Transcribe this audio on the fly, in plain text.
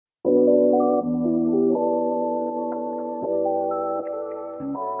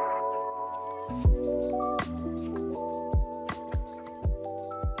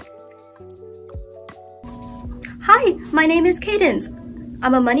my name is Cadence.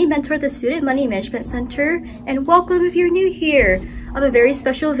 I'm a money mentor at the Student Money Management Center, and welcome if you're new here. I have a very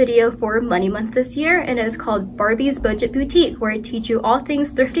special video for Money Month this year, and it is called Barbie's Budget Boutique, where I teach you all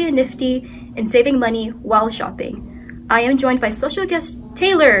things thrifty and nifty and saving money while shopping. I am joined by special guest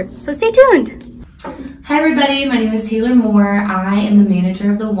Taylor, so stay tuned. Hi everybody, my name is Taylor Moore. I am the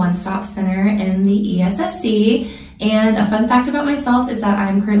manager of the One Stop Center in the ESSC, and a fun fact about myself is that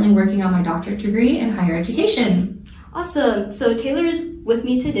I'm currently working on my doctorate degree in higher education. Awesome. So Taylor is with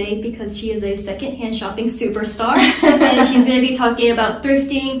me today because she is a secondhand shopping superstar and she's going to be talking about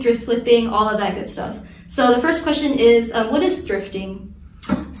thrifting, thrift flipping, all of that good stuff. So the first question is, what is thrifting?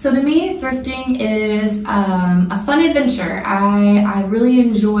 So to me, thrifting is a fun adventure. I really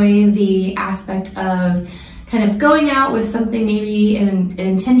enjoy the aspect of kind of going out with something, maybe an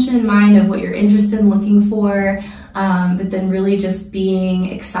intention in mind of what you're interested in looking for, but then really just being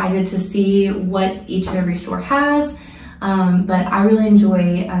excited to see what each and every store has. But I really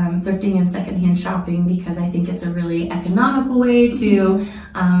enjoy thrifting and secondhand shopping because I think it's a really economical way to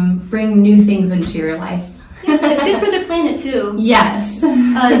bring new things into your life. Yeah, it's good for the planet too. Yes.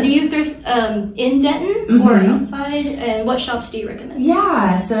 Do you thrift in Denton or outside, and what shops do you recommend?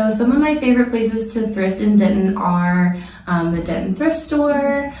 Yeah, so some of my favorite places to thrift in Denton are the Denton Thrift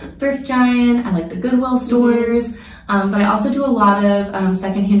Store, Thrift Giant. I like the Goodwill stores. But I also do a lot of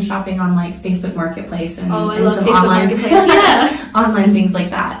secondhand shopping on like Facebook Marketplace and, I and love some Facebook online, Marketplace. Yeah. online things like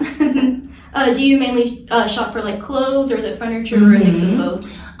that. Do you mainly shop for like clothes, or is it furniture, or a mix of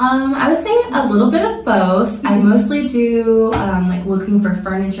both? I would say a little bit of both. I mostly do like looking for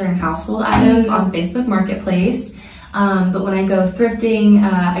furniture and household items on Facebook Marketplace. But when I go thrifting,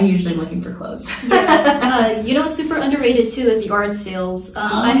 I usually am looking for clothes. You know what's super underrated too is yard sales.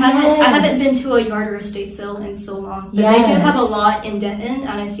 I haven't been to a yard or estate sale in so long, but they do have a lot in Denton,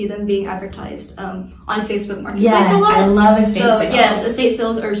 and I see them being advertised on Facebook Marketplace a lot. I love estate sales. Yes, estate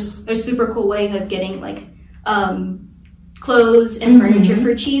sales are a super cool way of getting like clothes and furniture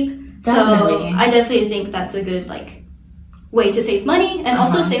for cheap. Definitely. So I definitely think that's a good like way to save money and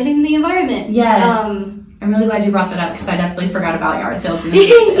also saving the environment. Yes. I'm really glad you brought that up because I definitely forgot about yard sales. And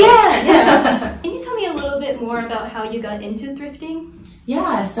sales. Yeah. Can you tell me a little bit more about how you got into thrifting?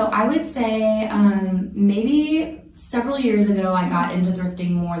 Yeah, so I would say maybe several years ago I got into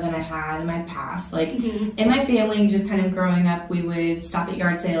thrifting more than I had in my past. Like in my family, just kind of growing up, we would stop at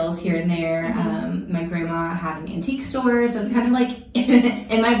yard sales here and there. My grandma had an antique store, so it's kind of like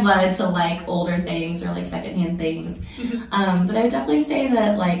in my blood to like older things or like secondhand things. But I would definitely say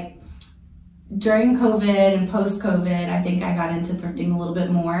that like during COVID and post-COVID, I think I got into thrifting a little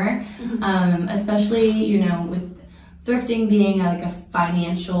bit more, especially, you know, with thrifting being like a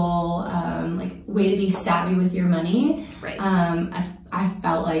financial like way to be savvy with your money. Right. I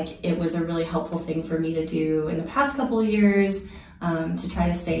felt like it was a really helpful thing for me to do in the past couple of years to try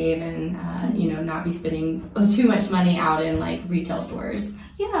to save and, you know, not be spending too much money out in like retail stores.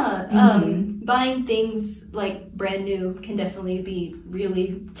 Yeah, buying things like brand new can definitely be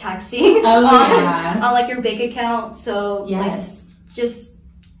really taxing on like your bank account. So like just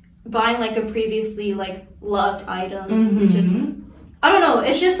buying like a previously like loved item is just, I don't know,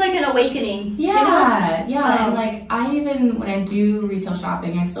 it's just like an awakening. Yeah, you know? And like I even when I do retail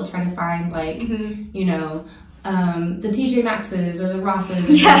shopping, I still try to find like you know, the TJ Maxx's or the Ross's and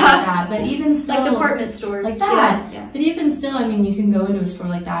things like that, but even still like department stores like that. But even still, I mean, you can go into a store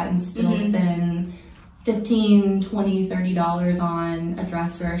like that and still spend $15, $20, $30 on a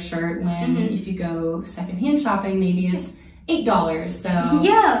dress or a shirt when if you go secondhand shopping, maybe it's $8. So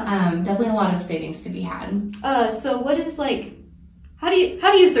definitely a lot of savings to be had. So what is like, how do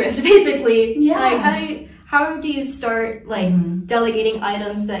you thrift basically? Like how do you start like delegating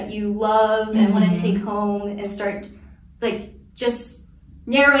items that you love and want to take home and start like just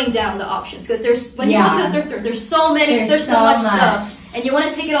narrowing down the options? Because there's when you go to a thrift store, there's so many, there's so much stuff, and you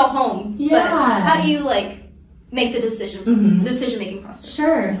want to take it all home. But how do you like make the decision making process?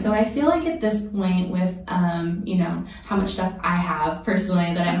 Sure. So I feel like at this point with you know how much stuff I have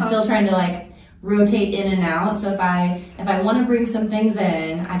personally that I'm still trying to like rotate in and out. So if I want to bring some things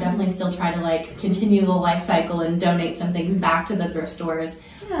in, I definitely still try to like continue the life cycle and donate some things back to the thrift stores.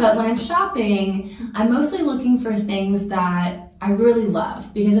 But when I'm shopping, I'm mostly looking for things that I really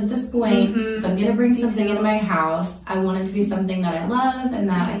love, because at this point, if I'm gonna bring something into my house, I want it to be something that I love and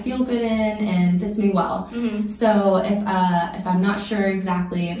that I feel good in and fits me well. So if I'm not sure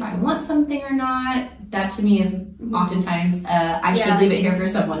exactly if I want something or not, that to me is oftentimes I should leave it here for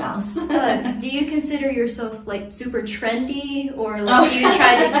someone else. Do you consider yourself like super trendy, or like do you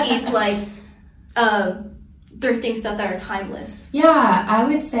try to keep like thrifting stuff that are timeless? Yeah, I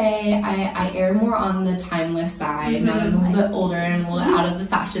would say I err more on the timeless side. Now I'm a little bit older and a little out of the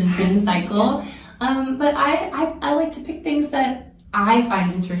fashion trend cycle. But I like to pick things that I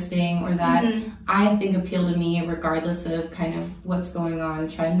find interesting or that I think appeal to me regardless of kind of what's going on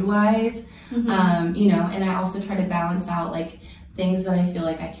trend-wise. You know, and I also try to balance out like things that I feel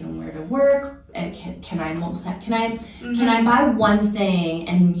like I can wear to work, and can I buy one thing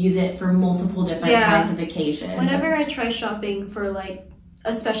and use it for multiple different kinds of occasions? Whenever I try shopping for like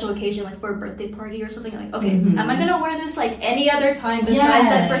a special occasion, like for a birthday party or something, like, okay, am I gonna wear this like any other time besides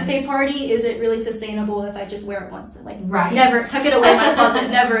that birthday party? Is it really sustainable if I just wear it once and like never tuck it away in my closet,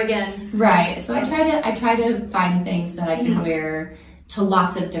 never again? Right. So I try to find things that I can wear to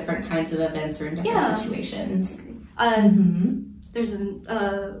lots of different kinds of events or in different situations. There's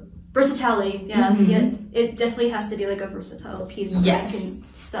a versatility, it definitely has to be like a versatile piece where you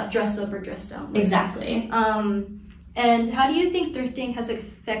can dress up or dress down. Exactly. And how do you think thrifting has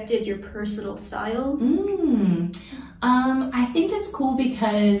affected your personal style? I think it's cool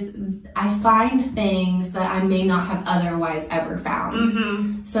because I find things that I may not have otherwise ever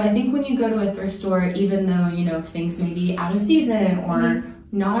found. So I think when you go to a thrift store, even though, you know, things may be out of season or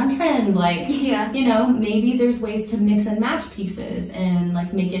not on trend, like, you know, maybe there's ways to mix and match pieces and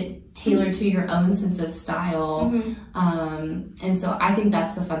like make it tailored to your own sense of style. And so I think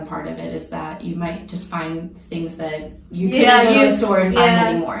that's the fun part of it, is that you might just find things that you couldn't go to a store and find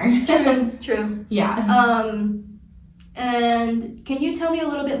anymore. True. Yeah. And can you tell me a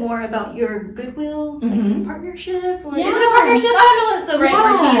little bit more about your Goodwill partnership? Or is it a partnership? I don't know what the right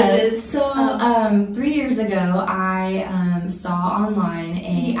word to use is. So 3 years ago, I saw online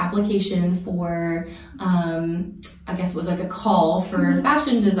a application for, I guess it was like a call for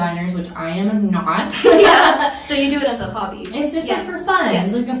fashion designers, which I am not. So you do it as a hobby. It's just like for fun.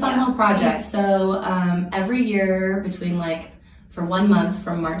 It's like a fun little project. So every year between like, for 1 month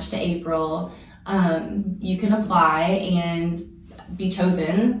from March to April, you can apply and be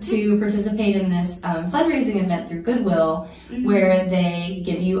chosen to participate in this fundraising event through Goodwill, where they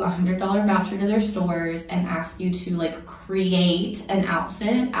give you $100 voucher to their stores and ask you to like create an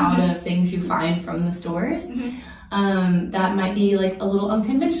outfit out of things you find from the stores. That might be like a little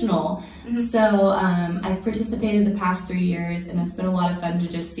unconventional. So I've participated the past 3 years, and it's been a lot of fun to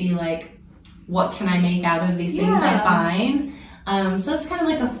just see like, what can I make out of these things I find. So it's kind of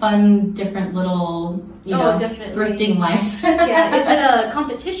like a fun, different little, you know, thrifting life. Is it a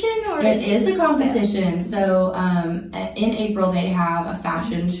competition? Or it is a competition. So in April they have a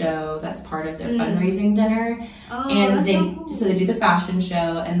fashion show that's part of their fundraising dinner. And so they do the fashion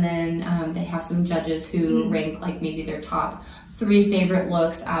show, and then they have some judges who rank like maybe their top 3 favorite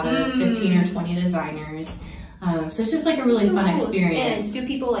looks out of 15 or 20 designers. So it's just like a really fun experience. And do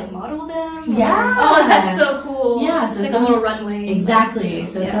people like model them? Yeah. Oh, that's so cool. Yeah, so it's like a little runway. Exactly.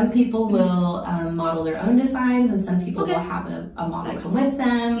 So some people will model their own designs, and some people will have a model come with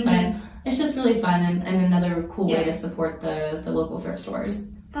them. But it's just really fun, and another cool way to support the local thrift stores.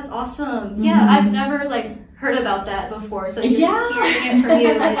 That's awesome. Yeah, I've never like heard about that before. So just hearing it from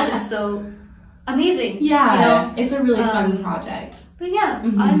you is just so amazing. Yeah, you know? It's a really fun project. But yeah,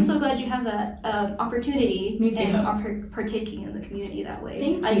 I'm so glad you have that opportunity. Me too. And are partaking in the community that way.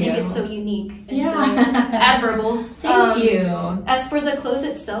 Thank you. I think it's so unique and so admirable. Thank you. As for the clothes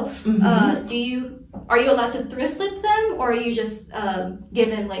itself, are you allowed to thrift flip them, or are you just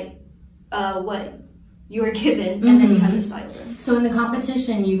given like what you were given and then you have to style them? So in the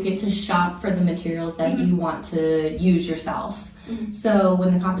competition, you get to shop for the materials that you want to use yourself. So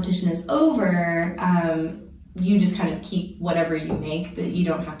when the competition is over, you just kind of keep whatever you make, that you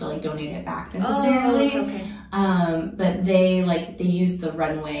don't have to like donate it back necessarily. But they use the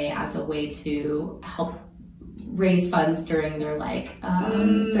runway as a way to help raise funds during their like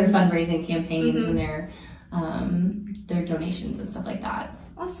their fundraising campaigns and their donations and stuff like that.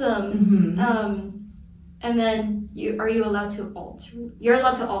 Awesome. And then are you allowed to alter? You're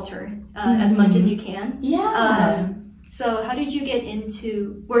allowed to alter as much as you can. So how did you get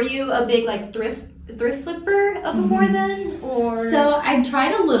into? Were you a big like thrift flipper before then, or? So I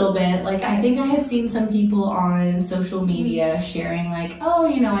tried a little bit. Like I think I had seen some people on social media sharing like, oh,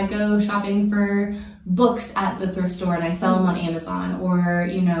 you know, I go shopping for books at the thrift store and I sell them on Amazon, or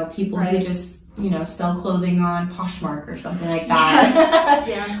you know, people who just, you know, sell clothing on Poshmark or something like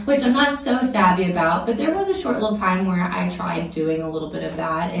that. Which I'm not so savvy about, but there was a short little time where I tried doing a little bit of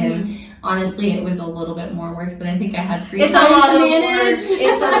that, and honestly, it was a little bit more work than I think I had free time to manage.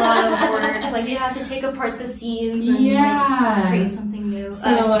 It's a lot of work. Like you have to take apart the seams and like, create something new.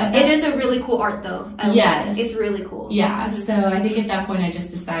 So it is a really cool art though. It's really cool. So I think at that point I just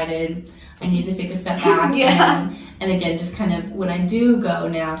decided I need to take a step back. And again, just kind of when I do go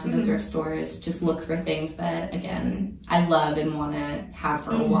now to the thrift stores, just look for things that, again, I love and want to have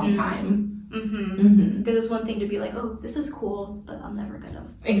for a long time. Because it's one thing to be like, oh, this is cool, but I'm never gonna.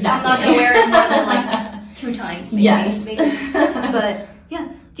 Exactly. I'm not gonna wear it more than like 2 times. Maybe, yes. Maybe. But yeah,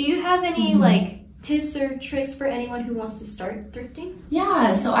 do you have any like tips or tricks for anyone who wants to start thrifting?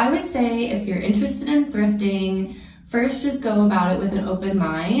 Yeah, so I would say if you're interested in thrifting, first just go about it with an open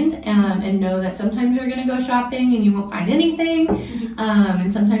mind and know that sometimes you're going to go shopping and you won't find anything.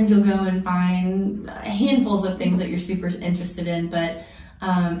 And sometimes you'll go and find handfuls of things that you're super interested in, but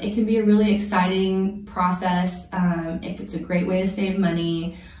it can be a really exciting process. It's a great way to save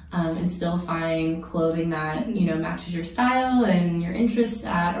money and still find clothing that, you know, matches your style and your interests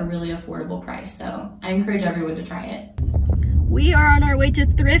at a really affordable price. So I encourage everyone to try it. We are on our way to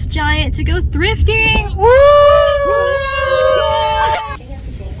Thrift Giant to go thrifting. Woo!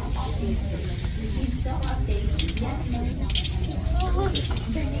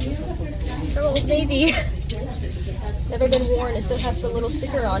 They're Old Navy. Never been worn. It still has the little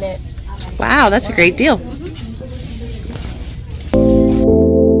sticker on it. Wow, that's a great deal.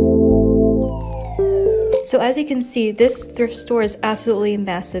 So as you can see, this thrift store is absolutely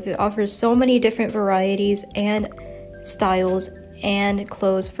massive. It offers so many different varieties and styles and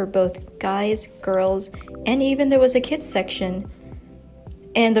clothes for both guys, girls, and even there was a kids section.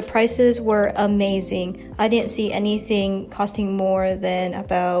 And the prices were amazing. I didn't see anything costing more than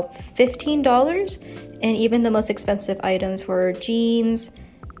about $15, and even the most expensive items were jeans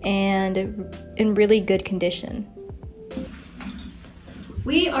and in really good condition.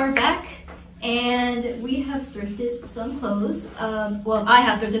 We are back and we have thrifted some clothes. Well, I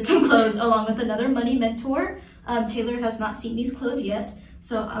have thrifted some clothes along with another money mentor. Taylor has not seen these clothes yet,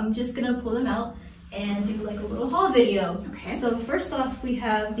 so I'm just gonna pull them out and do like a little haul video. Okay. So first off, we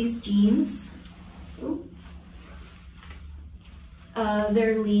have these jeans. Ooh.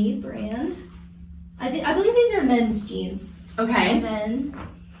 They're Lee brand. I believe these are men's jeans. Okay. And then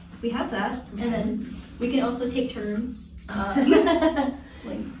we have that, and then we can also take turns.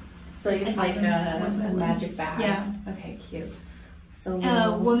 Like it's like a magic bag. Yeah. Okay, cute. So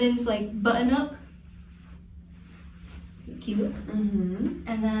woman's like button up. Cute.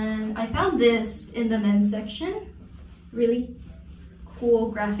 And then I found this in the men's section. Really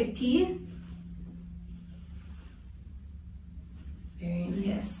cool graphic tee. Very nice.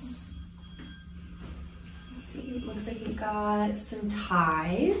 Yes. Let's see. It looks like you got some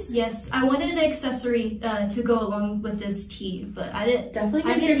ties. Yes, I wanted an accessory to go along with this tee, but I didn't.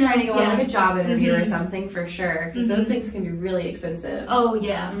 Definitely if you're trying to go on like a job interview or something for sure, because those things can be really expensive. Oh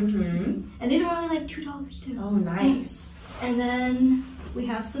yeah. And these are only like $2 too. Oh, nice. And then we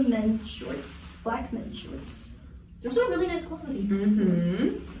have some men's shorts, black men's shorts. Those are really nice quality.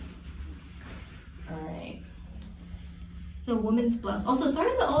 All right. So women's blouse. Also,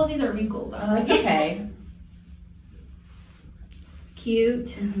 sorry that all of these are wrinkled. Oh, that's okay.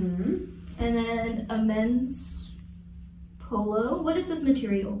 Cute. And then a men's polo. What is this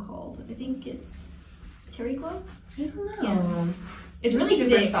material called? I think it's terry cloth. I don't know. Yeah. It's really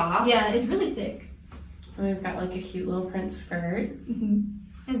super thick. soft. Yeah, it's really thick. And we've got like a cute little print skirt.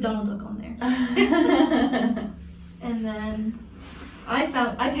 Has Donald Duck on there. And then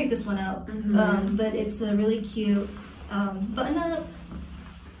I picked this one out, but it's a really cute button up,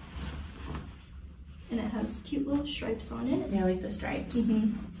 and it has cute little stripes on it. Yeah, I like the stripes.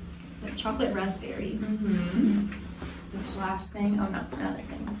 Like chocolate raspberry. This last thing. Oh no, another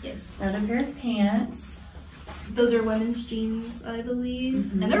thing. Yes. Another pair of pants. Those are women's jeans, I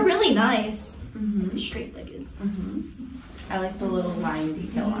believe, and they're really nice. Straight-legged. I like the little line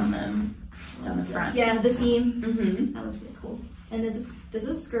detail on them down the front. Yeah, the seam. That was really cool. And this is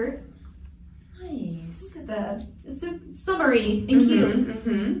a skirt. Nice. Look at that. It's a summery and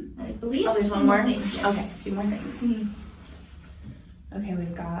cute. I believe. Oh, there's one more? Yes. Okay, 2 more things. Okay,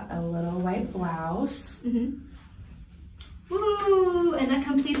 we've got a little white blouse. Woo! And that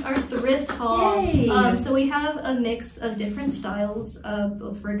completes our thrift haul. Yay! So we have a mix of different styles,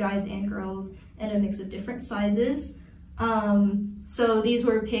 both for guys and girls, and a mix of different sizes. So these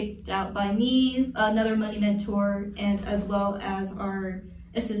were picked out by me, another money mentor, and as well as our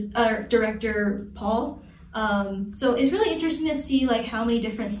director, Paul. So it's really interesting to see like how many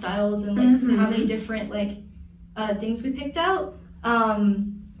different styles and like how many different like things we picked out.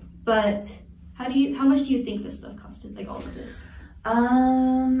 But how much do you think this stuff costed, like all of this?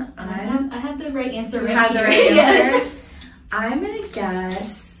 I have the right answer. You have the right answer? Yes. I'm gonna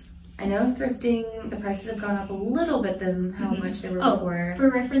guess. I know thrifting, the prices have gone up a little bit than how much they were before.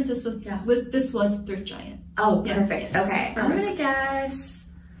 For reference, this was Thrift Giant. Oh, perfect. Yes. Okay, I'm gonna guess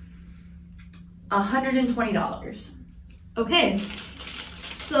 $120. Okay,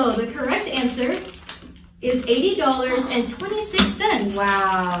 so the correct answer is $80.26.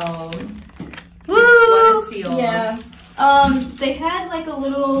 Wow. Woo! What a steal. Yeah. They had like a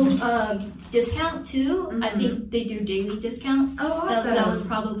little discount too. I think they do daily discounts. Oh, awesome. That was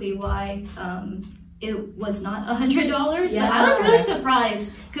probably why it was not $100. Yeah. But I was really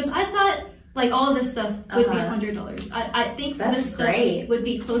surprised because I thought like all this stuff would be $100. I think this stuff would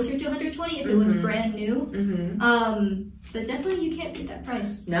be closer to $120 if it was brand new. But definitely you can't beat that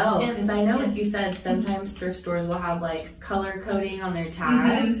price. No, because I know, like you said, sometimes thrift stores will have like color coding on their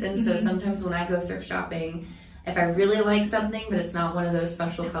tags, and so sometimes when I go thrift shopping, if I really like something but it's not one of those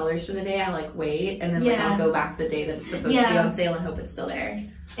special colors for the day, I like wait, and then like I'll go back the day that it's supposed to be on sale and hope it's still there.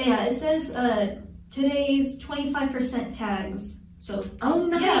 Yeah, it says today's 25% tags. So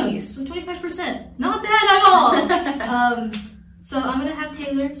nice. So 25%, not bad at all. So I'm gonna have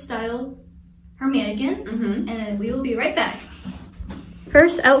Taylor style her mannequin, and we will be right back.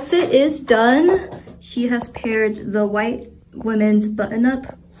 First outfit is done. She has paired the white women's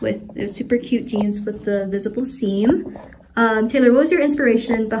button-up with the super cute jeans with the visible seam. Taylor, what was your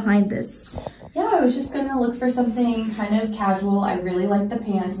inspiration behind this? Yeah, I was just gonna look for something kind of casual. I really like the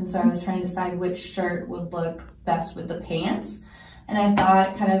pants, and so I was trying to decide which shirt would look best with the pants. And I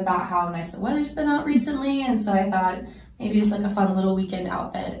thought kind of about how nice the weather's been out recently, and so I thought maybe just like a fun little weekend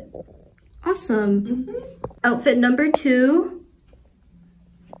outfit. Awesome. Outfit number 2.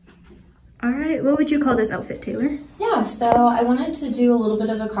 All right, what would you call this outfit, Taylor? Yeah, so I wanted to do a little bit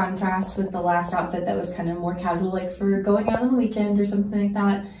of a contrast with the last outfit that was kind of more casual, like for going out on the weekend or something like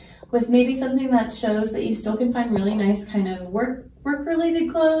that, with maybe something that shows that you still can find really nice kind of work-related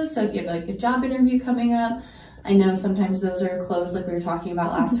clothes. So if you have like a job interview coming up, I know sometimes those are clothes like we were talking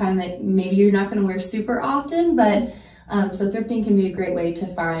about last time that maybe you're not going to wear super often, but so thrifting can be a great way to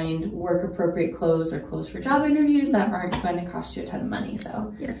find work-appropriate clothes or clothes for job interviews that aren't going to cost you a ton of money.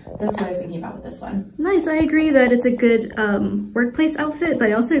 So that's what I was thinking about with this one. Nice. I agree that it's a good workplace outfit, but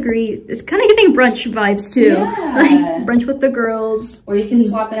I also agree it's kind of giving brunch vibes too. Yeah. Like brunch with the girls. Or you can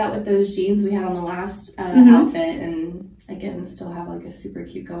swap it out with those jeans we had on the last outfit, and again, still have like a super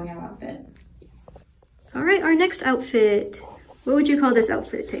cute going out outfit. All right, our next outfit. What would you call this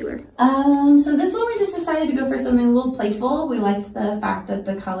outfit, Taylor? So this one we just decided to go for something a little playful. We liked the fact that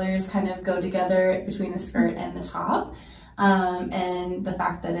the colors kind of go together between the skirt and the top. And the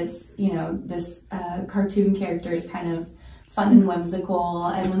fact that it's, you know, this cartoon character is kind of fun and whimsical.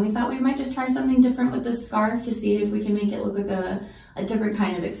 And then we thought we might just try something different with this scarf to see if we can make it look like a different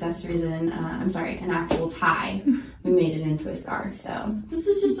kind of accessory than, an actual tie. We made it into a scarf. So this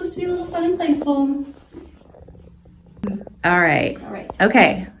is just supposed to be a little fun and playful. All right.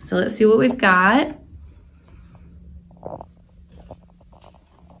 Okay, so let's see what we've got.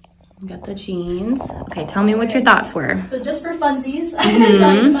 We got the jeans. Okay, tell me what your thoughts were. So just for funsies, I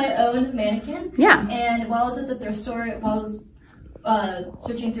designed my own mannequin. Yeah. And while I was at the thrift store, while I was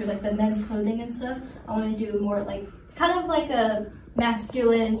searching through like the men's clothing and stuff, I wanted to do more like, kind of like a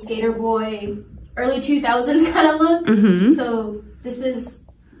masculine skater boy, early 2000s kind of look. So this is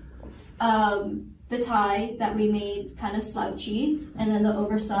the tie that we made kind of slouchy, and then the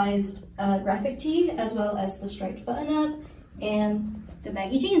oversized graphic tee, as well as the striped button-up and the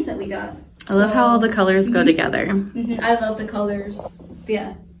baggy jeans that we got. I love how all the colors go together. I love the colors. But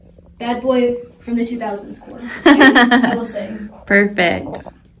yeah, bad boy from the 2000s core, I will say. Perfect.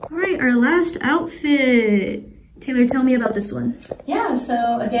 All right, our last outfit. Taylor, tell me about this one. Yeah,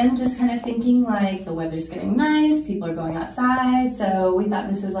 so again, just kind of thinking like the weather's getting nice, people are going outside, so we thought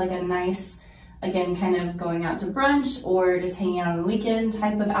this is like a nice, again, kind of going out to brunch or just hanging out on the weekend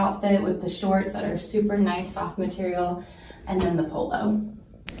type of outfit with the shorts that are super nice, soft material, and then the polo.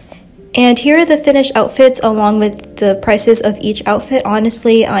 And here are the finished outfits along with the prices of each outfit.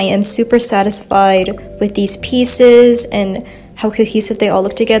 Honestly, I am super satisfied with these pieces and how cohesive they all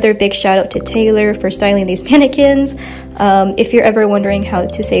look together. Big shout out to Taylor for styling these mannequins. If you're ever wondering how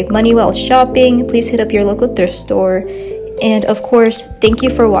to save money while shopping, please hit up your local thrift store. And of course, thank you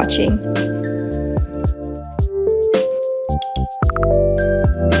for watching.